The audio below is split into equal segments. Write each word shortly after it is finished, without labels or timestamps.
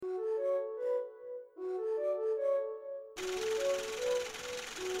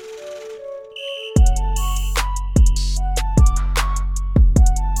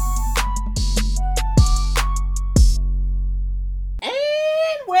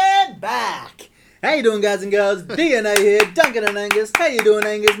How you doing, guys and girls? DNA here, Duncan and Angus. How you doing,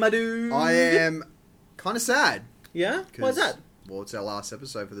 Angus, my dude? I am kind of sad. Yeah? Why's that? Well, it's our last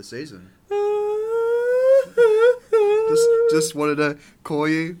episode for the season. Just wanted to call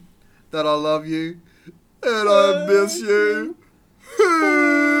you that I love you and I miss you.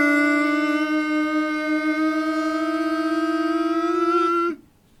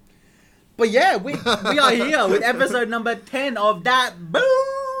 But yeah, we are here with episode number 10 of that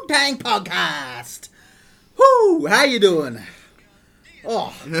Boo-Tang podcast. Whoo! How you doing?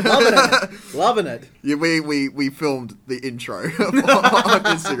 Oh, loving it. Loving it. Yeah, we filmed the intro on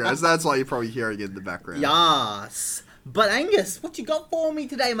Instagram, so that's why you're probably hearing it in the background. Yes. But Angus, what you got for me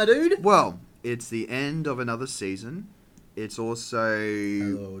today, my dude? Well, it's the end of another season. It's also...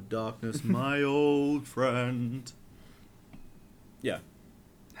 Hello, darkness, my old friend. Yeah.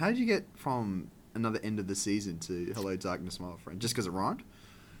 How did you get from another end of the season to Hello Darkness, my old friend? Just because it rhymed?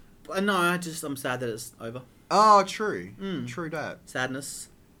 No, I'm sad that it's over. Oh, true. Mm. True that. Sadness.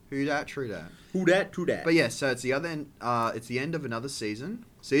 Who dat? True that. Who dat? True that. But yeah, so it's the other end. It's the end of another season,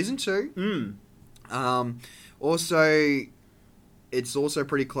 season 2. Also, it's also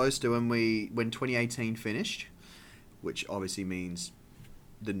pretty close to when 2018 finished, which obviously means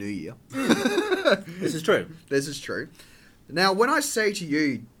the new year. This is true. This is true. Now, when I say to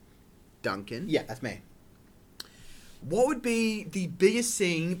you, Duncan, Yeah, that's me. what would be the biggest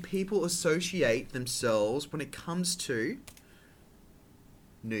thing people associate themselves when it comes to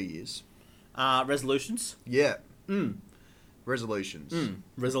New Year's? Resolutions. Yeah, Mm. resolutions.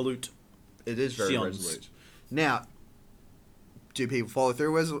 Resolute. It is very Sions. resolute. Now, do people follow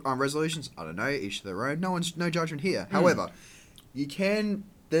through on resolutions? I don't know. Each to their own. No judgment here. However, you can.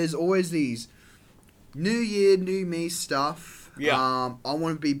 There's always these New Year, New Me stuff. Yeah. I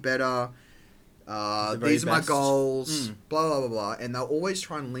want to be better. The very These are my best. goals. Blah blah blah blah. And they'll always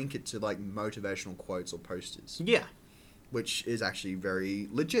try and link it to like motivational quotes or posters, Yeah. which is actually very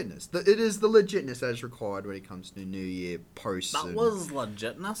legitness. It is the legitness that is required when it comes to New Year posts. That and- was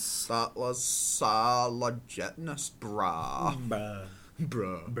legitness. That was legitness, brah. Bruh.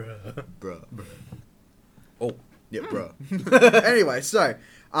 Bruh. Bruh. Bruh. Oh, yeah, bruh. Anyway, so,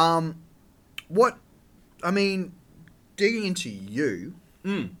 digging into you,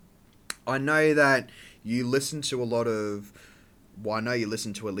 I know that you listen to a lot of, well, I know you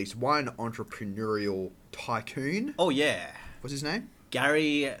listen to at least one entrepreneurial tycoon. Oh, yeah. What's his name?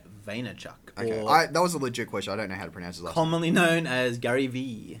 Gary Vaynerchuk. Okay, Or that was a legit question. I don't know how to pronounce his last name. commonly known as Gary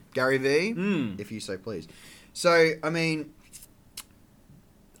V. Gary V, if you so please. So, I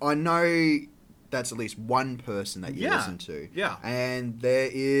know that's at least one person that you Yeah, listen to. yeah. And there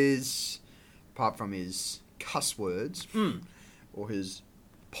is, apart from his cuss words, or his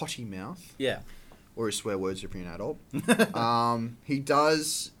potty mouth, Yeah. or his swear words if you're an adult, he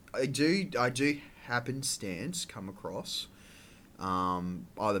does, I do happenstance come across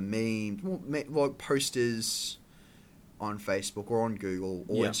either like posters on Facebook or on Google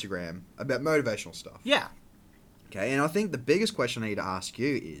or Yeah. Instagram about motivational stuff. Yeah. Okay, and I think the biggest question I need to ask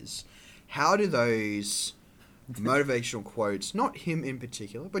you is, how do those motivational quotes, not him in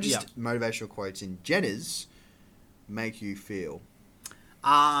particular, but just motivational quotes in Jenner's, make you feel?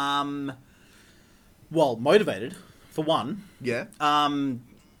 Well, motivated, for one. Yeah?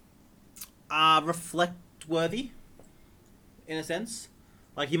 Reflect worthy, in a sense.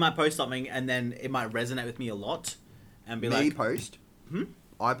 Like, he might post something and then it might resonate with me a lot and be Me like... post?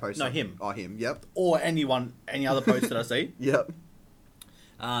 I post. No, something. him. Oh, him, yep. Or any other post that I see. Yep.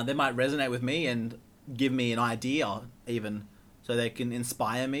 They might resonate with me and give me an idea, even, so they can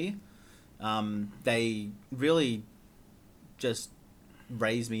inspire me. They really just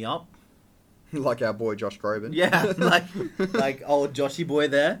raise me up. Like our boy Josh Groban. Yeah, like old Joshy boy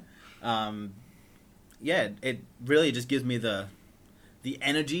there. Yeah, it really just gives me the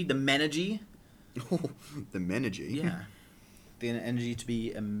energy, the menergy. The menergy. Yeah, the energy to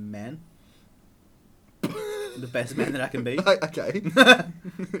be a man. The best man that I can be. Okay.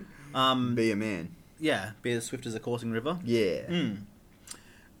 Be a man. Yeah, be as swift as a coursing river. Yeah.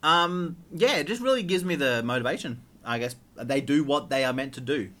 Yeah, it just really gives me the motivation. I guess they do what they are meant to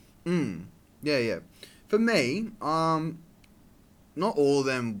do. Yeah. For me, not all of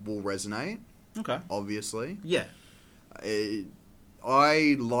them will resonate, Okay. obviously. Yeah.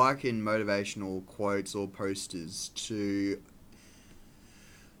 I liken motivational quotes or posters to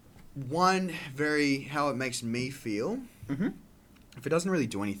how it makes me feel. Mm-hmm. If it doesn't really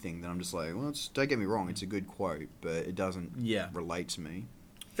do anything, then I'm just like, well, don't get me wrong, it's a good quote, but it doesn't relate to me.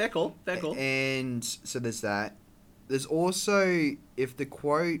 Fair call. And so there's that. There's also, if the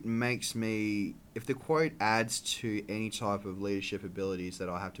quote makes me if the quote adds to any type of leadership abilities that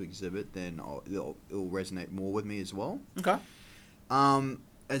I have to exhibit, then it'll resonate more with me as well. Okay.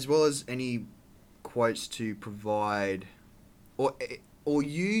 As well as any quotes to provide or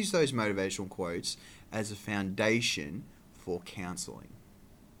use those motivational quotes as a foundation for counseling.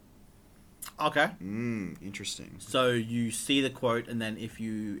 Okay. Interesting. So you see the quote, and then if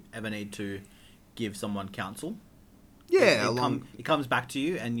you ever need to give someone counsel, Yeah, it comes back to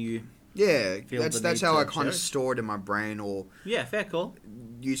you, and you feel that's the how need I to kind of share it. store it in my brain, or fair call.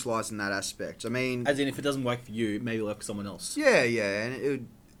 utilizing that aspect. I mean, As in, if it doesn't work for you, maybe it'll work for someone else. yeah, and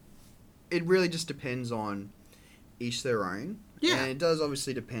it really just depends on each their own. Yeah. And it does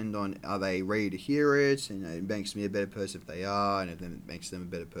obviously depend on, are they ready to hear it, and it makes me a better person if they are, and then it makes them a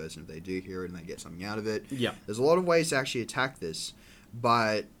better person if they do hear it and they get something out of it. Yeah. There's a lot of ways to actually attack this,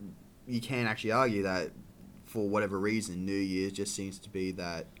 but you can actually argue that for whatever reason, New Year's just seems to be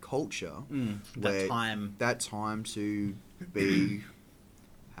that culture. That time. That time to be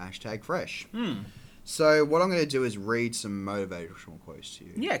 #fresh. Mm. So what I'm going to do is read some motivational quotes to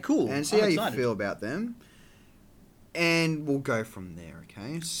you. Yeah, cool. And see I'm how excited. you feel about them. And we'll go from there,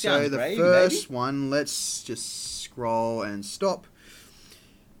 okay? So Sounds the great, first maybe. one, let's just scroll and stop.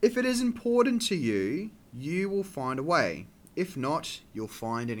 If it is important to you, you will find a way. If not, you'll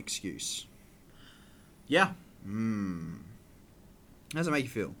find an excuse. Yeah. How does it make you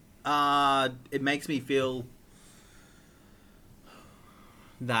feel? It makes me feel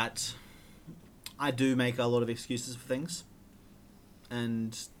that I do make a lot of excuses for things,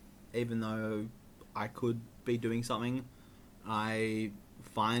 and even though I could be doing something, I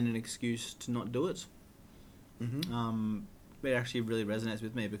find an excuse to not do it. It actually really resonates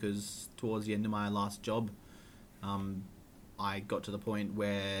with me because towards the end of my last job, I got to the point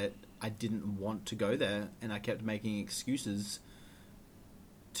where I didn't want to go there, and I kept making excuses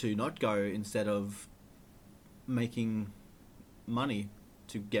to not go instead of making money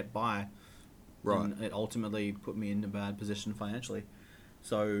to get by. Right. And it ultimately put me in a bad position financially.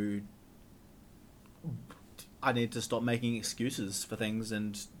 So I need to stop making excuses for things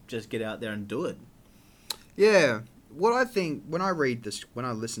and just get out there and do it. Yeah. What I think, when I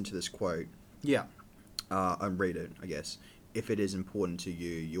listen to this quote, Yeah. and read it, I guess, if it is important to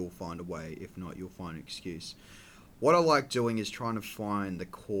you, you'll find a way. If not, you'll find an excuse. What I like doing is trying to find the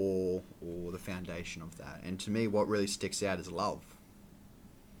core or the foundation of that. And to me, what really sticks out is love.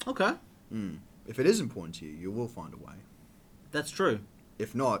 Okay. If it is important to you, you will find a way. That's true.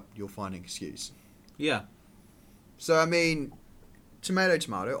 If not, you'll find an excuse. Yeah. So, I mean,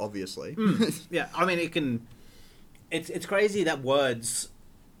 tomato, obviously. Yeah, I mean, it can... It's crazy that words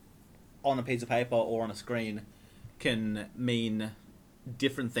on a piece of paper or on a screen can mean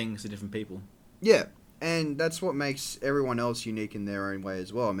different things to different people. Yeah, and that's what makes everyone else unique in their own way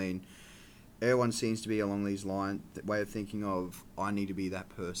as well. I mean, everyone seems to be along these lines, the way of thinking of, I need to be that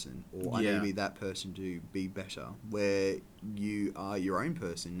person, or I need to be that person to be better, where you are your own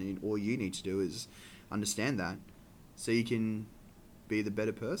person, and all you need to do is understand that, so you can be the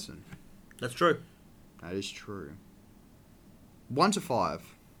better person. That's true. That is true. 1 to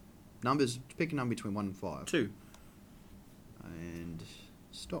 5. Numbers, pick a number between 1 and 5. 2. And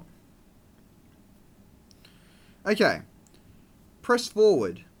stop. Okay. Press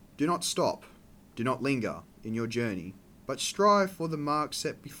forward. Do not stop. Do not linger in your journey, but strive for the mark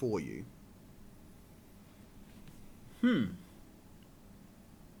set before you.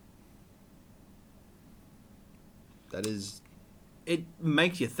 That is... It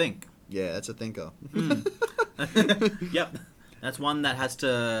makes you think. Yeah, that's a thinker. Yep. That's one that has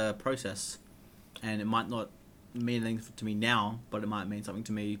to process. And it might not mean anything to me now, but it might mean something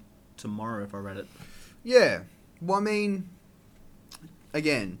to me tomorrow if I read it. Yeah. Well, I mean,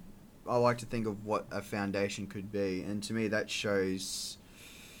 again, I like to think of what a foundation could be, and to me that shows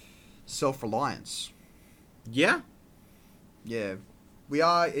self-reliance. Yeah? Yeah. We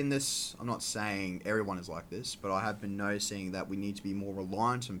are in this, I'm not saying everyone is like this, but I have been noticing that we need to be more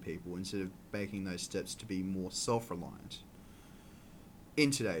reliant on people instead of making those steps to be more self-reliant in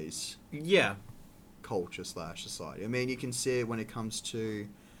today's culture / society. I mean, you can see it when it comes to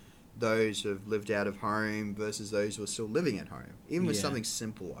those who have lived out of home versus those who are still living at home. Even with something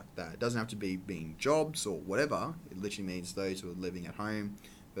simple like that. It doesn't have to be being jobs or whatever. It literally means those who are living at home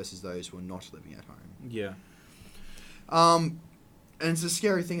versus those who are not living at home. Yeah. And it's a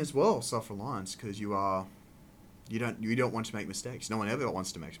scary thing as well, self-reliance, because you don't want to make mistakes. No one ever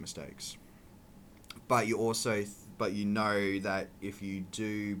wants to make mistakes. But you also, you know that if you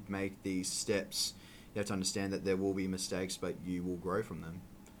do make these steps, you have to understand that there will be mistakes, but you will grow from them.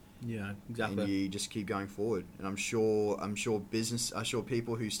 Yeah, exactly. And you just keep going forward. And I'm sure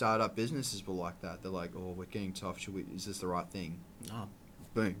people who start up businesses were like that. They're like, oh, we're getting tough. Is this the right thing? Oh,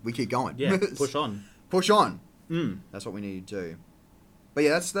 Boom. We keep going. yeah, push on. Push on. Mm. That's what we need to do. But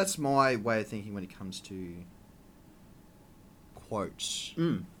yeah, that's my way of thinking when it comes to quotes.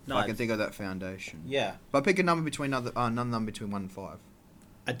 Mm. If I can think of that foundation. Yeah. But pick a number between another number between 1 and 5.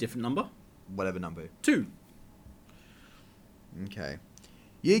 A different number? Whatever number. 2. Okay.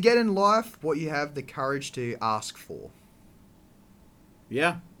 You get in life what you have the courage to ask for.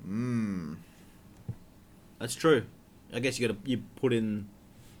 Yeah. That's true. I guess you put in,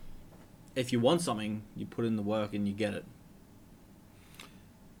 if you want something, you put in the work and you get it.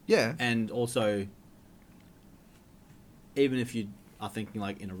 Yeah. And also, even if you are thinking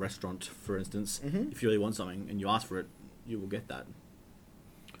like in a restaurant, for instance, if you really want something and you ask for it, you will get that.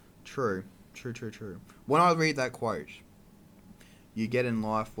 True. When I read that quote, you get in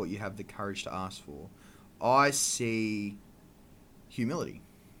life what you have the courage to ask for, I see humility.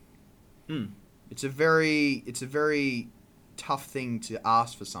 It's a very tough thing to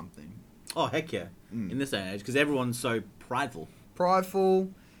ask for something. Oh, heck yeah. In this day and age, because everyone's so prideful.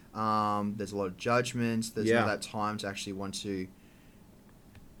 There's a lot of judgments. There's not that time to actually want to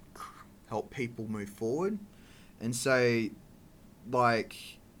help people move forward. And so, like,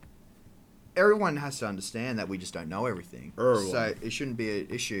 everyone has to understand that we just don't know everything. So it shouldn't be an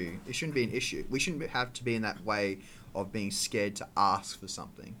issue. We shouldn't have to be in that way of being scared to ask for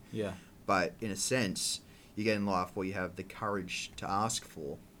something. Yeah. But in a sense, you get in life what you have the courage to ask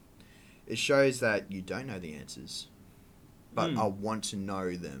for. It shows that you don't know the answers, but I want to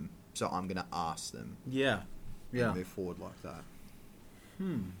know them, so I'm going to ask them. Yeah. And move forward like that.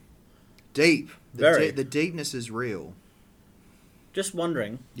 Deep. The deepness is real. Just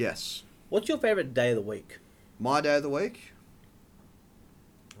wondering. Yes. What's your favourite day of the week? My day of the week?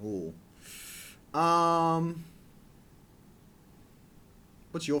 Ooh.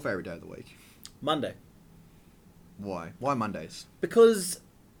 What's your favourite day of the week? Monday. Why? Why Mondays? Because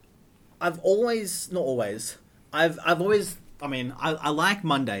I've always... Not always. I've always... I mean, I like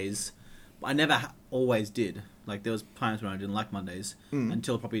Mondays, but I never always did. Like, there was times when I didn't like Mondays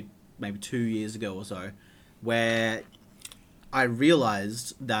until probably maybe 2 years ago or so, where I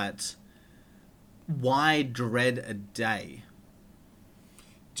realised that why dread a day?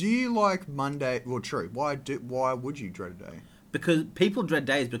 Do you like Monday? Well, true. Why would you dread a day? Because people dread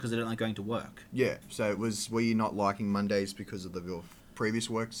days because they don't like going to work. Yeah. So were you not liking Mondays because of your previous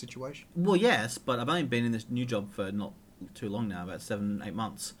work situation? Well, yes, but I've only been in this new job for not too long now, about 7-8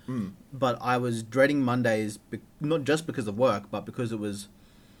 months. But I was dreading Mondays, not just because of work, but because it was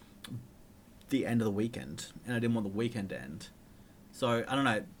the end of the weekend, and I didn't want the weekend to end. So I don't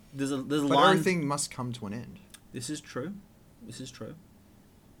know. There's a line. Everything must come to an end. This is true,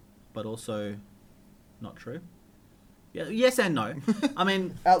 but also not true. Yeah, yes and no. I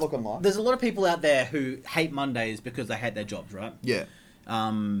mean, outlook on life. There's a lot of people out there who hate Mondays because they hate their jobs, right? Yeah.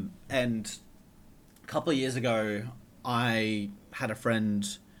 And a couple of years ago, I had a friend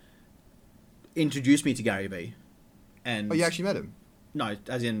introduce me to Gary Vee. And you actually met him? No,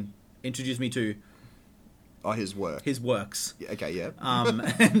 as in introduce me to his work. His works. Yeah, okay, yeah.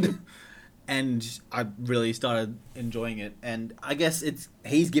 And I really started enjoying it. And I guess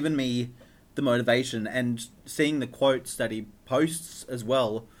he's given me the motivation, and seeing the quotes that he posts as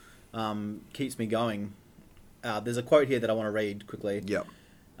well keeps me going. There's a quote here that I want to read quickly. Yep.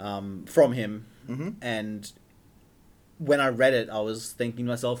 From him. And when I read it, I was thinking to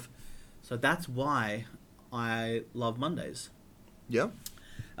myself, so that's why I love Mondays. Yeah.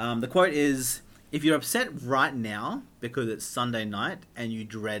 The quote is, if you're upset right now because it's Sunday night and you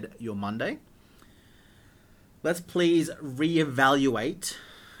dread your Monday, let's please reevaluate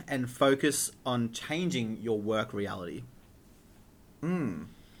and focus on changing your work reality.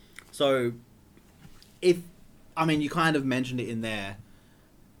 So, you kind of mentioned it in there,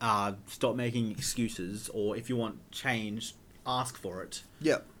 stop making excuses, or if you want change, ask for it.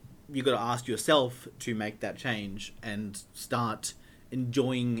 Yep. You got to ask yourself to make that change and start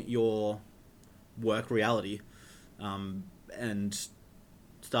enjoying your work reality, and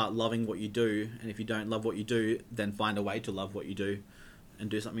start loving what you do. And if you don't love what you do, then find a way to love what you do and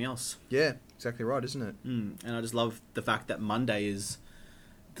do something else. Yeah, exactly right, isn't it? And I just love the fact that Monday is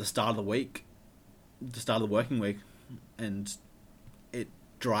the start of the week, the start of the working week, and it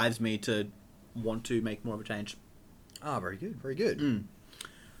drives me to want to make more of a change. Very good, very good.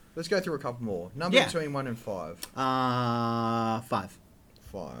 Let's go through a couple more. Number between 1 and 5. 5.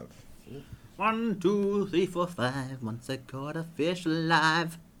 5. 1, 2, 3, 4, 5. Once I caught a fish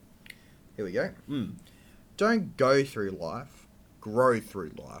alive. Here we go. Don't go through life grow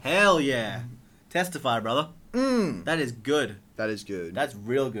through life. Hell yeah. Testify, brother. Mm. That is good. That is good. That's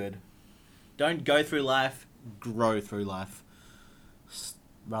real good. Don't go through life, grow through life.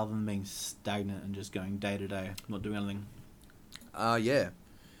 Rather than being stagnant and just going day to day, not doing anything. Yeah.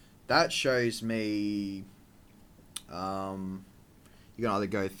 That shows me... you can either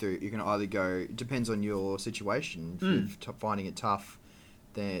go through... It depends on your situation. If you're finding it tough,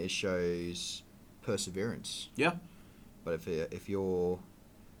 then it shows perseverance. Yeah. But if you're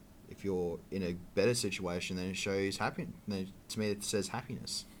in a better situation, then it shows happiness. To me, it says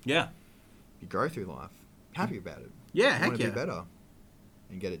happiness. Yeah. You grow through life, happy about it. Yeah, you heck want to yeah. be better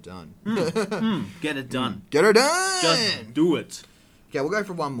and get it done. Get it done. Get it done. Just do it. Okay, we'll go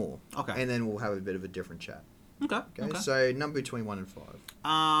for one more. Okay. And then we'll have a bit of a different chat. Okay. So number between 1 and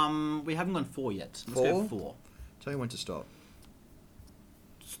 5. We haven't gone 4 yet. Let's 4? go 4. Tell you when to stop.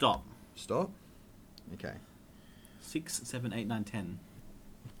 Stop. Stop. Okay. 6, 7, 8, 9, 10.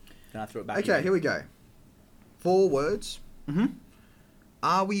 Then I throw it back. Okay, here we go. 4 words. Mm-hmm.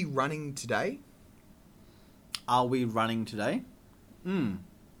 Are we running today? Are we running today?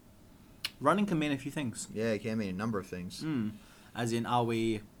 Running can mean a few things. Yeah, it can mean a number of things. As in, are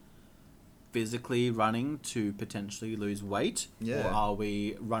we physically running to potentially lose weight? Yeah. Or are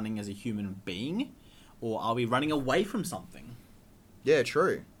we running as a human being? Or are we running away from something? Yeah,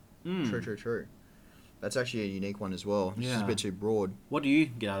 true. True. That's actually a unique one as well. It's just a bit too broad. What do you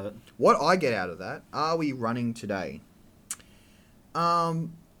get out of it? What I get out of that, are we running today?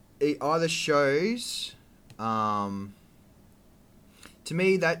 It either shows, to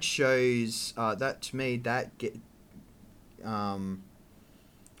me that shows, the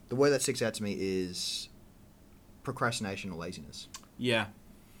word that sticks out to me is procrastination or laziness. Yeah.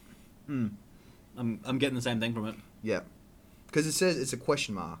 I'm getting the same thing from it. Yeah. Because it says it's a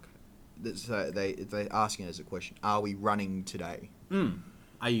question mark. So they're asking it as a question. Are we running today?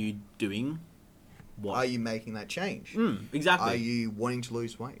 Are you doing what? Are you making that change? Exactly. Are you wanting to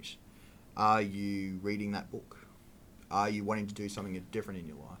lose weight? Are you reading that book? Are you wanting to do something different in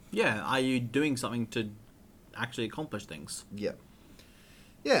your life? Yeah. Are you doing something to actually accomplish things? Yeah.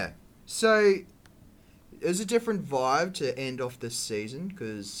 Yeah. So it's a different vibe to end off this season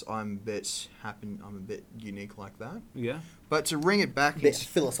because I'm a bit unique like that. Yeah. But to ring it back, Bit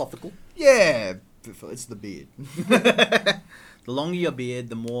philosophical. Yeah, it's the beard. The longer your beard,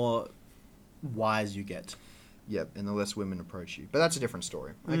 the more wise you get. Yep, and the less women approach you. But that's a different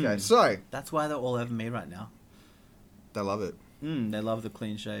story. Okay, so That's why they're all over me right now. they love it. They love the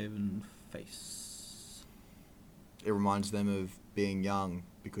clean shaven face. It reminds them of being young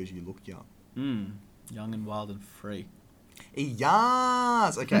because you look young. Young and wild and free.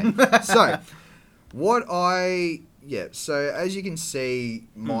 Yes. Okay. So as you can see,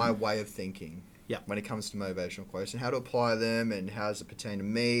 my way of thinking. Yeah. When it comes to motivational quotes and how to apply them and how does it pertain to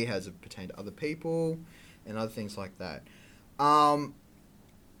me, how does it pertain to other people, and other things like that.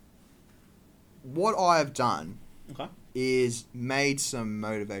 What I have done is made some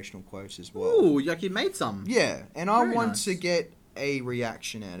motivational quotes as well. Ooh, you made some. Yeah, and I Very want nice. to get a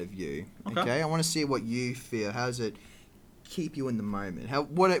reaction out of you. Okay, I want to see what you feel. How does it keep you in the moment?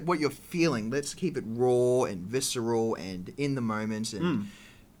 What you're feeling? Let's keep it raw and visceral and in the moment and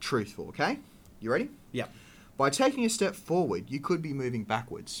truthful. Okay, you ready? Yeah. By taking a step forward, you could be moving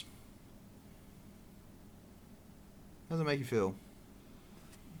backwards. How does it make you feel?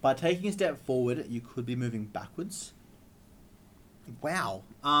 By taking a step forward, you could be moving backwards. Wow.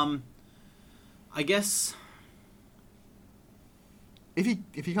 I guess. If you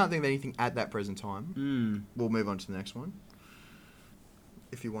can't think of anything at that present time, we'll move on to the next one.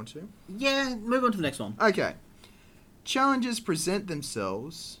 If you want to. Yeah, move on to the next one. Okay. Challenges present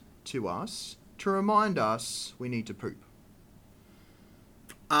themselves to us to remind us we need to poop.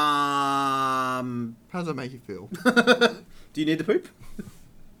 How does that make you feel? Do you need to poop?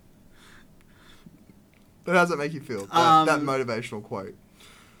 But how does that make you feel? That motivational quote.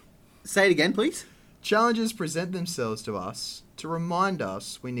 Say it again, please. Challenges present themselves to us to remind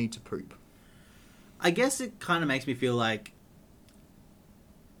us we need to poop. I guess it kind of makes me feel like...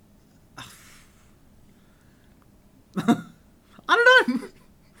 I don't know.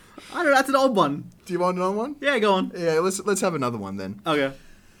 That's an old one. Do you want another one? Yeah, go on. Yeah, let's have another one then. Okay.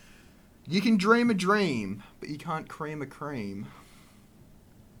 You can dream a dream, but you can't cream a cream.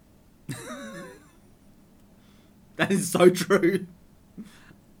 That is so true.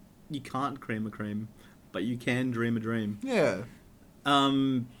 You can't cream a cream, but you can dream a dream. Yeah.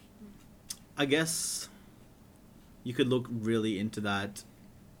 I guess you could look really into that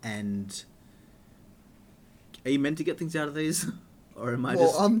and... Are you meant to get things out of these? Or am I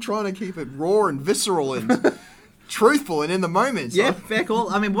I'm trying to keep it raw and visceral and truthful and in the moment. So. Yeah, fair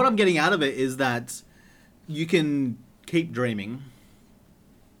call. I mean, what I'm getting out of it is that you can keep dreaming,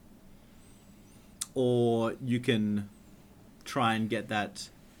 or you can try and get that.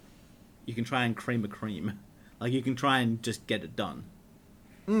 You can try and cream a cream, like you can try and just get it done.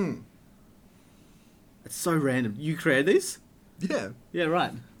 It's so random. You created these? Yeah. Yeah,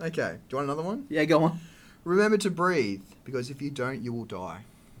 right. Okay. Do you want another one? Yeah, go on. Remember to breathe, because if you don't, you will die.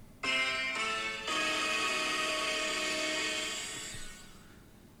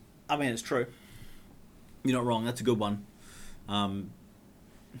 I mean, it's true. You're not wrong. That's a good one.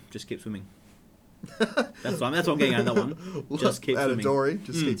 Just keep swimming. That's what I'm getting out of that one. Just keep Out swimming. of Dory,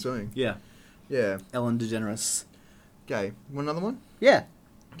 just keep swimming. Yeah. Yeah. Ellen DeGeneres. Okay. Want another one? Yeah.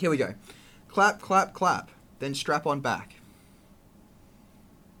 Here we go. Clap, clap, clap. Then strap on back.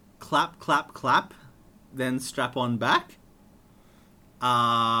 Clap, clap, clap. Then strap on back.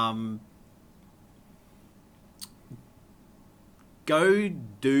 Go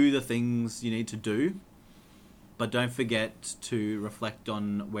do the things you need to do, but don't forget to reflect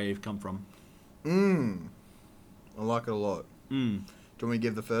on where you've come from. I like it a lot. Do you want me to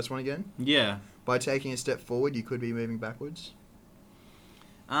give the first one again? Yeah. By taking a step forward, you could be moving backwards.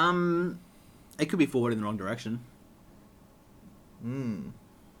 It could be forward in the wrong direction. Mm.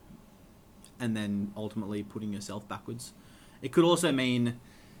 And then ultimately putting yourself backwards. It could also mean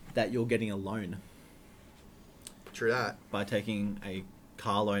that you're getting a loan True that. by taking a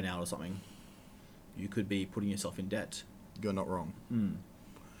car loan out or something. You could be putting yourself in debt. You're not wrong.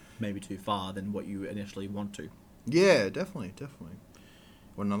 Maybe too far than what you initially want to. Yeah, definitely, definitely.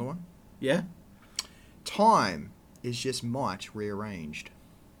 Want another one? Yeah? Time is just might rearranged.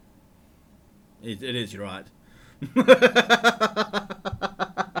 It is, you're right.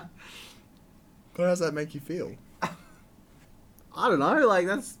 How does that make you feel? I don't know, like,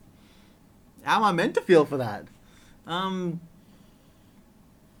 that's... How am I meant to feel for that?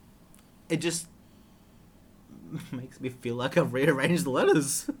 It just makes me feel like I've rearranged the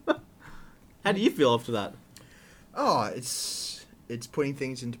letters. How do you feel after that? Oh, it's putting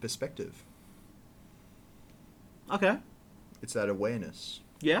things into perspective. Okay. It's that awareness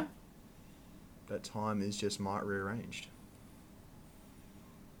Yeah? that time is just might rearranged.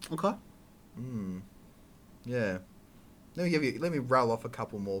 Okay. Yeah. Let me rattle off a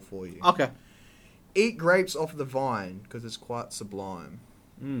couple more for you. Okay. Eat grapes off the vine because it's quite sublime.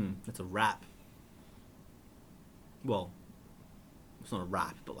 That's a rap. Well, it's not a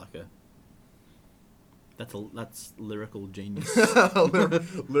rap, but like a... That's lyrical genius.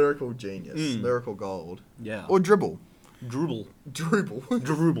 Lyrical genius. Lyrical gold. Yeah. Or dribble. Dribble. Dribble.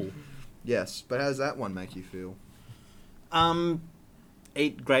 Dribble. Yes, but how does that one make you feel?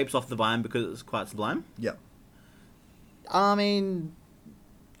 Eat grapes off the vine because it's quite sublime. Yep. I mean,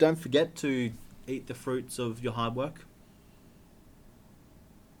 don't forget to eat the fruits of your hard work.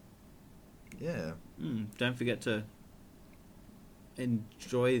 Yeah. Don't forget to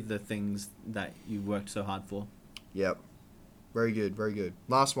enjoy the things that you worked so hard for. Yep. Very good, very good.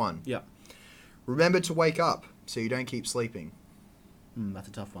 Last one. Yep. Remember to wake up so you don't keep sleeping. That's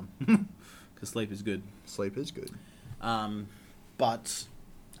a tough one. Because sleep is good. Sleep is good. But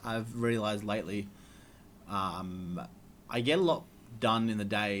I've realised lately, I get a lot done in the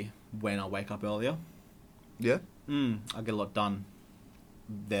day when I wake up earlier. Yeah? I get a lot done,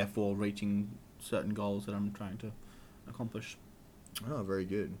 therefore reaching certain goals that I'm trying to accomplish. Oh, very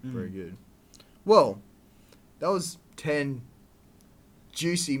good. Very good. Well, that was 10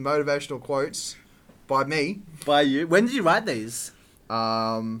 juicy motivational quotes by me. By you? When did you write these?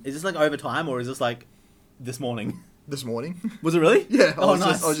 This Is this like over time, or is this like this morning? morning. Was it really? Yeah, Oh, I was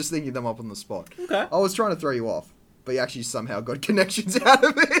nice. just thinking them up on the spot. Okay. I was trying to throw you off, but you actually somehow got connections out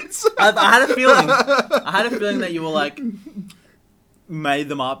of it. I had a feeling. I had a feeling that you were like made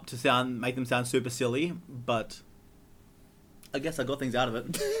them up to make them sound super silly, but I guess I got things out of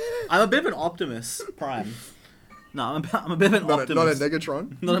it. I'm a bit of an optimist, Prime. No, I'm a bit of an optimist. Not a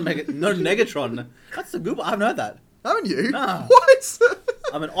Negatron. Not a Negatron. That's a good one. I haven't heard that. Haven't you? No. What?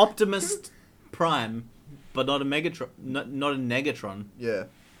 I'm an optimist Prime, but not a Megatron. Not a Negatron. Yeah.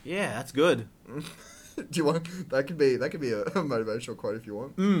 Yeah, that's good. Do you want that? Could be a motivational quote if you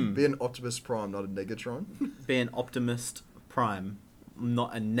want. Be an Optimus Prime, not a Negatron. Be an optimist Prime,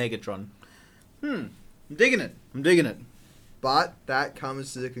 not a Negatron. I'm digging it. But that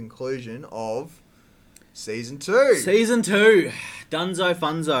comes to the conclusion of season 2. Season 2. Dunzo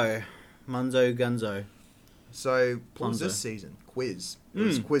Funzo. Munzo Gunzo. So what was Plunzo. this season? Quiz. It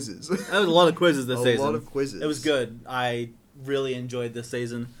was quizzes. There was a lot of quizzes this season. A lot of quizzes. It was good. I really enjoyed this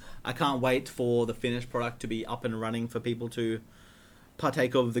season. I can't wait for the finished product to be up and running for people to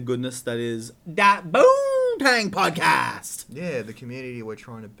partake of the goodness that is that boom Tang Podcast. Yeah, the community we're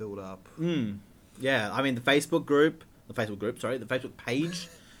trying to build up. Yeah, I mean the Facebook page.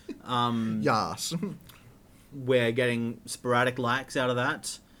 Yes. We're getting sporadic likes out of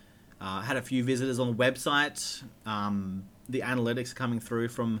that. Had a few visitors on the website. The analytics are coming through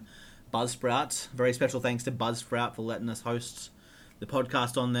from Buzzsprout. Very special thanks to Buzzsprout for letting us host the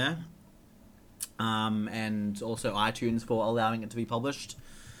podcast on there. And also iTunes for allowing it to be published.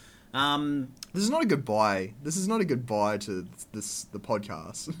 This is not a goodbye. This is not a goodbye to the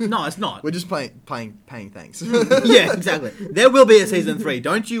podcast. No, it's not. We're just paying thanks. Yeah, exactly. There will be a season 3.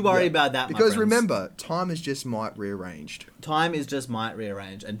 Don't you worry about that, because my friends. remember, time is just might rearranged. Time is just might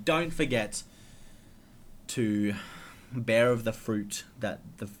rearrange. And don't forget to bear of the fruit that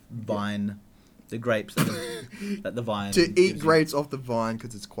the vine, the grapes that the vine... To eat grapes off the vine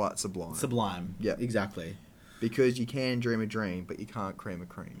because it's quite sublime. Sublime. Yeah. Exactly. Because you can dream a dream, but you can't cream a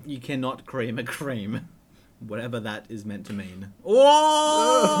cream. You cannot cream a cream. Whatever that is meant to mean.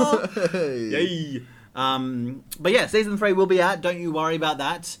 Oh! Yay! But yeah, season 3 will be out. Don't you worry about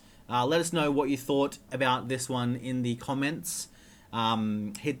that. Let us know what you thought about this one in the comments.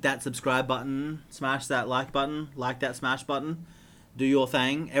 Hit that subscribe button. Smash that like button. Like that smash button. Do your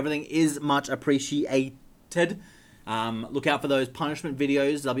thing. Everything is much appreciated. Look out for those punishment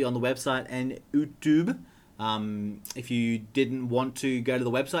videos. They'll be on the website and YouTube. If you didn't want to go to the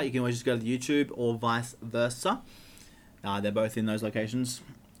website, you can always just go to the YouTube or vice versa. They're both in those locations.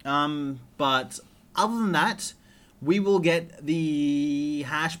 But other than that, we will get the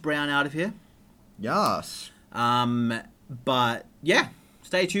hash brown out of here. Yes. But yeah,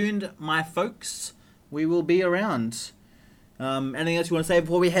 stay tuned, my folks. We will be around. Anything else you want to say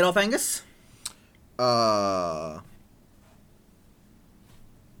before we head off, Angus?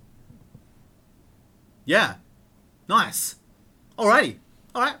 Yeah. Nice. Alrighty.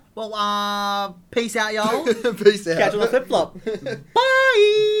 Alright. Well, peace out, y'all. Peace out. Catch you on the flip-flop.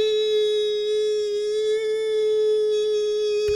 Bye!